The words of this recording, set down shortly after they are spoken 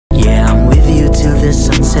the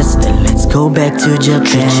sunsets, then let's go back to Japan.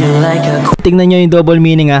 Treat you like a queen. Tingnan nyo yung double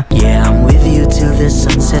meaning ha. Yeah, I'm with you till the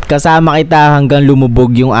sunset. Kasama kita hanggang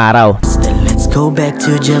lumubog yung araw. Then let's go back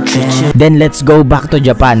to Japan. Then let's go back to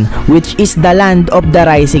Japan, which is the land of the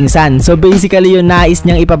rising sun. So basically yung nais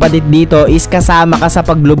niyang ipabatid dito is kasama ka sa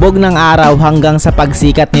paglubog ng araw hanggang sa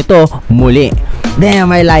pagsikat nito muli.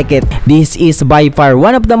 Damn, I like it. This is by far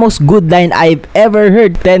one of the most good line I've ever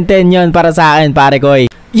heard. 10-10 yun para sa akin, pare koy.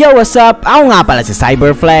 Yo, what's up? Ako nga pala si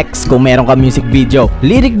Cyberflex. Kung meron ka music video,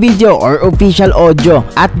 lyric video, or official audio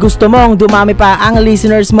at gusto mong dumami pa ang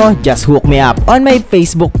listeners mo, just hook me up on my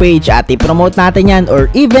Facebook page at i-promote natin yan, or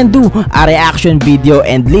even do a reaction video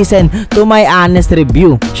and listen to my honest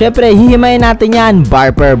review. Syempre, hihimayin natin yan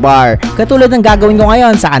bar per bar. Katulad ng gagawin ko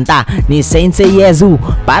ngayon sa kanta ni Sensei Yezu,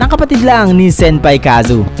 parang kapatid lang ni Senpai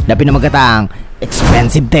Kazu, na pinamagatang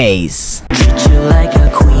Expensive Days. Treat you like a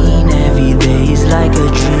queen, every day is like a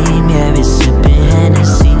dream. Yeah, we're sipping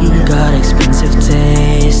Hennessy, got expensive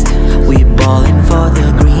taste. We ballin' for the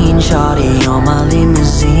green, shawty on my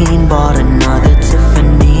limousine. Bought another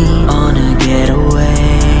Tiffany on a getaway.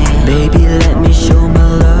 Baby, let me show my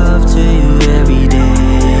love to you every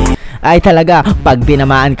day. Ay talaga, pag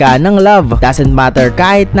tinamaan ka ng love, doesn't matter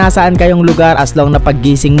kahit nasaan kayong lugar, as long na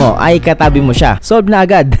paggising mo ay katabi mo siya. Solve na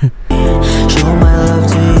agad. Show my love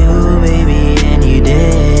to you, baby, any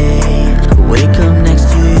day. Wake up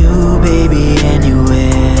next to you, baby,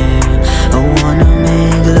 anywhere. I wanna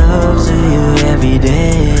make love to you every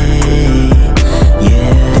day.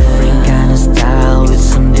 Yeah, different kind of style with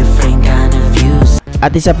some different kind of views.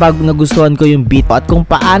 At isa pag nagustuhan ko yung beat at kung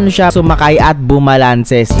paano siya sumakay at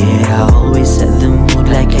bumalanses. Yeah, I always set the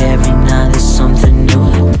mood like every night there's something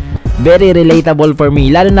new. Very relatable for me,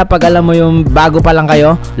 lalo na pag alam mo yung bago pa lang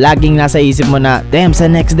kayo, laging nasa isip mo na, damn, sa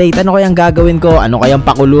next date, ano kayang gagawin ko? Ano kayang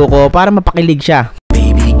pakulo ko para mapakilig siya?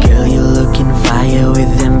 Baby girl, you're looking fire with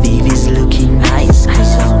them VVs looking nice. I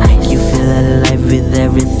sound like you feel alive with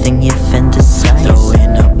everything you fantasize. Throw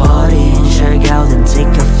in a party in Siargao, then take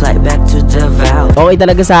a flight back to Davao. Okay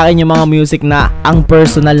talaga sa akin yung mga music na ang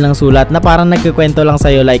personal ng sulat, na parang nagkikwento lang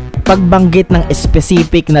sa'yo, like pagbanggit ng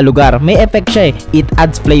specific na lugar, may effect siya eh. It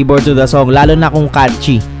adds flavor to the song, lalo na kung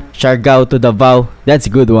catchy. Siargao to Davao, that's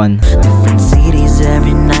a good one. Different cities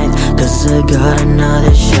every night, cause I got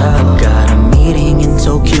another show. I got a meeting in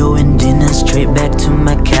Tokyo and dinner straight back to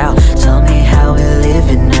Macau. Tell me how we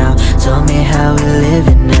living now, tell me how we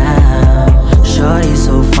living now. Shawty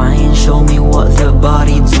so fine, show me what the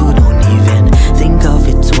body do. Don't even think of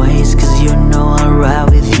it twice, cause you know I'll ride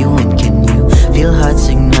with you. And can you feel hearts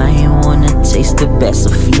ignite, wanna taste the best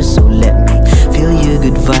of you. So let me feel your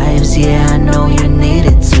good vibes, yeah, I know you need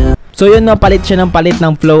it too. So yun, no, palit siya ng palit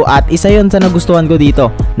ng flow at isa yun sa nagustuhan ko dito.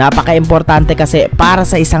 Napaka-importante kasi para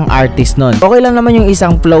sa isang artist nun. Okay lang naman yung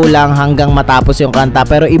isang flow lang hanggang matapos yung kanta,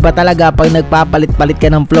 pero iba talaga pag nagpapalit-palit ka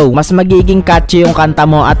ng flow. Mas magiging catchy yung kanta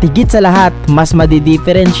mo at higit sa lahat, mas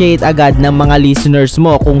madi-differentiate agad ng mga listeners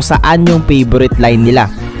mo kung saan yung favorite line nila,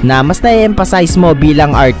 na mas na-emphasize mo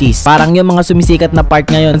bilang artist. Parang yung mga sumisikat na part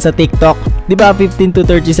ngayon sa TikTok, di ba 15 to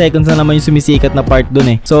 30 seconds na naman yung sumisikat na part dun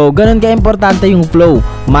eh. So ganun ka-importante yung flow.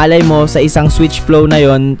 Malay mo sa isang switch flow na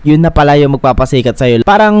yon, yun na pala yung magpapasikat sa'yo.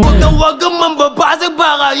 Parang Huwag kang mambabasag,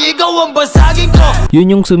 baka ikaw ang basagin ko.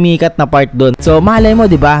 yun yung sumikat na part dun. So malay mo,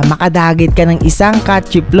 di ba, makadagit ka ng isang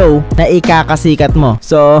catchy flow na ikakasikat mo.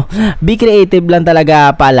 So be creative lang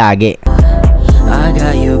talaga palagi. I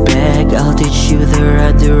got your back, I'll teach you the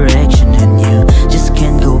right direction. And you just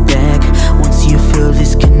can't go back once you feel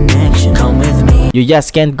this connection. Come with me. You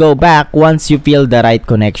just can't go back once you feel the right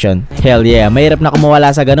connection. Hell yeah, mahirap na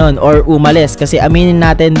kumawala sa ganun or umalis, kasi aminin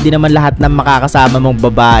natin, di naman lahat ng makakasama mong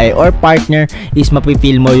babae or partner is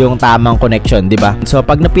mapipil mo yung tamang connection, di ba? So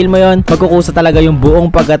pag napil mo yon, magkukusa talaga yung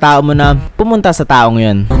buong pagkatao mo na pumunta sa taong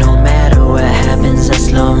yon. No matter what happens,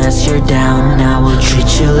 as long as you're down, I will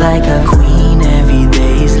treat you like a queen. Every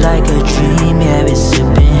day is like a dream. Yeah, we're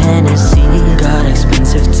sipping Hennessy, got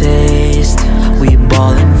expensive taste. We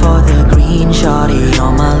ballin' for the green, shawty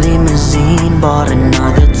on my limousine. Bought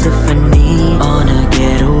another Tiffany on a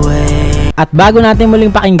getaway. At bago natin muling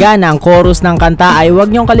pakinggan ang chorus ng kanta, ay huwag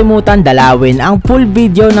niyong kalimutan dalawin ang full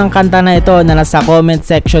video ng kanta na ito na nasa comment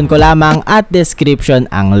section ko lamang at description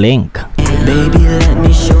ang link. Baby, let me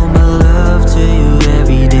show my love to you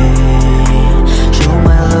every day. Show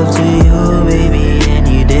my love to you, baby,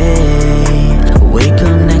 any day. Wake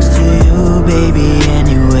up next to you, baby,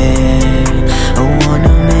 anywhere. I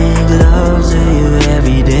wanna make love to you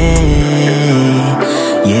every day.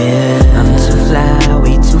 Yeah, I'm too fly,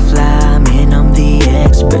 way too fly. Man, I'm the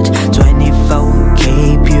expert.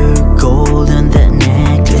 24K pure gold on that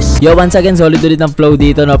necklace. Yo, once again, solid ulit ng flow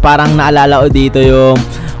dito, no? Parang naalala ko dito yung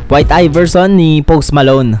White Iverson ni Post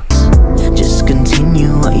Malone. Just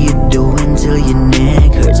continue what you do until your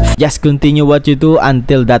neck hurts. Just continue what you do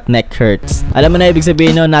until that neck hurts. Alam mo na ibig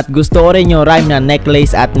sabihin no, Nat, gusto ko rin yung rhyme na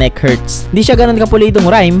necklace at neck hurts. Hindi siya ganun kapulitong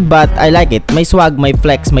rhyme, but I like it. May swag, may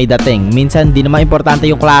flex, may dating. Minsan di naman importante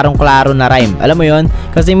yung klarong-klaro na rhyme. Alam mo yon?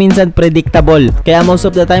 Kasi minsan predictable. Kaya most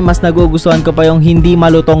of the time mas nagugustuhan ko pa yung hindi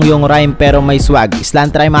malutong yung rhyme pero may swag.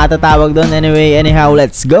 Slant rhyme matatawag doon. Anyway, anyhow,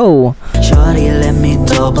 let's go. Shorty, let me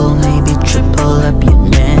double, maybe triple up your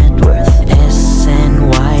net worth.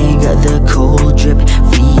 SNY got the cold drip,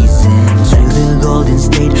 freezing to the Golden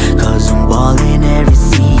State, cause I'm ballin' every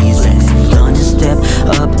season. Gonna step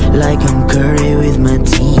up like I'm Curry with my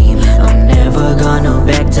team. I'm never gonna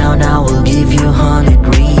back down, I will give you 100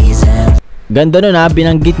 reasons. Ganda nun ha,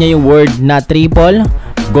 binanggit niya yung word na triple,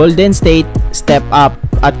 Golden State, step up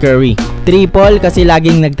at Curry. Triple kasi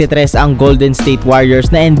laging nagtitres ang Golden State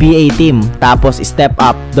Warriors na NBA team. Tapos step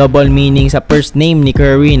up, double meaning sa first name ni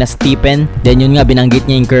Curry na Stephen. Then yun nga binanggit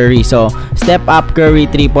niya yung Curry. So step up, Curry,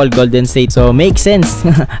 triple, Golden State. So makes sense.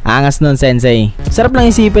 Angas nun, Sensei. Sarap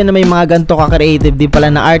lang isipin na may mga ganito ka-creative din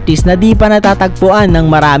pala na artist na di pa natatagpuan ng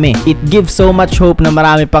marami. It gives so much hope na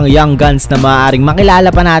marami pang young guns na maaaring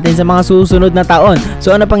makilala pa natin sa mga susunod na taon.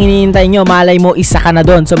 So ano pang hinihintay nyo? Malay mo isa ka na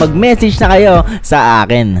doon. So mag-message na kayo sa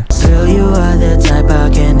akin. Girl, you are the type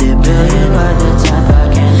I can dip. Girl, you are the type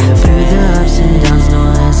I can dip. Through the ups and downs, no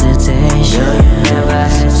hesitation. Girl, you never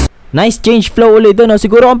hesitate. Nice change flow ulit no?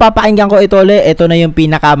 Siguro kung papakinggan ko ito ulit, ito na yung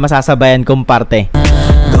pinaka masasabayan kong parte.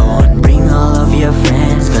 Go and bring all of your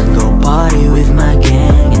friends. Gonna go party with my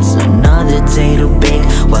gang. It's another day to bake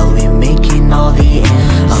while we making all the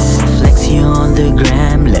ends. I'ma flex you on the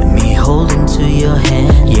gram. Let me hold into your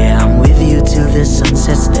hand. Yeah, I'm with you till the sun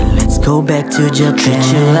sets. Then let's go back to Japan.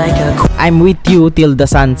 You like a I'm with you till the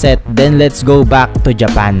sunset, then let's go back to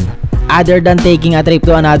Japan. Other than taking a trip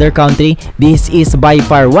to another country, this is by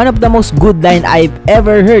far one of the most good line I've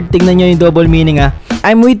ever heard. Tingnan nyo yung double meaning ha.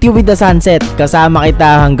 I'm with you with the sunset, kasama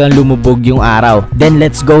kita hanggang lumubog yung araw. Then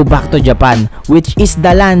let's go back to Japan, which is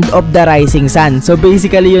the land of the rising sun. So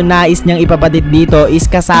basically yung nais niyang ipapatit dito is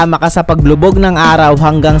kasama ka sa paglubog ng araw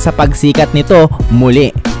hanggang sa pagsikat nito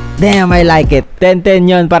muli. Damn, I like it. 10-10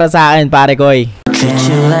 yun para sa akin, pare koy. treat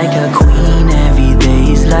you like a queen. Every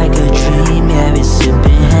day is like a dream. Yeah, we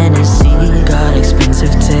sipping Hennessy. Got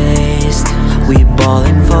expensive taste. We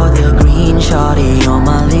ballin' for the green. Shawty on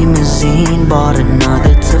my limousine. Bought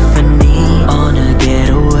another Tiffany on a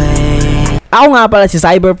getaway. Ako nga pala si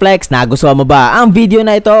Cyberflex. Nagustuhan mo ba ang video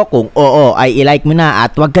na ito? Kung oo ay i-like mo na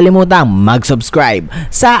at huwag kalimutang mag-subscribe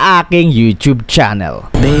sa aking YouTube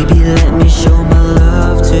channel. Baby, let me show my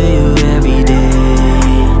love to you every day.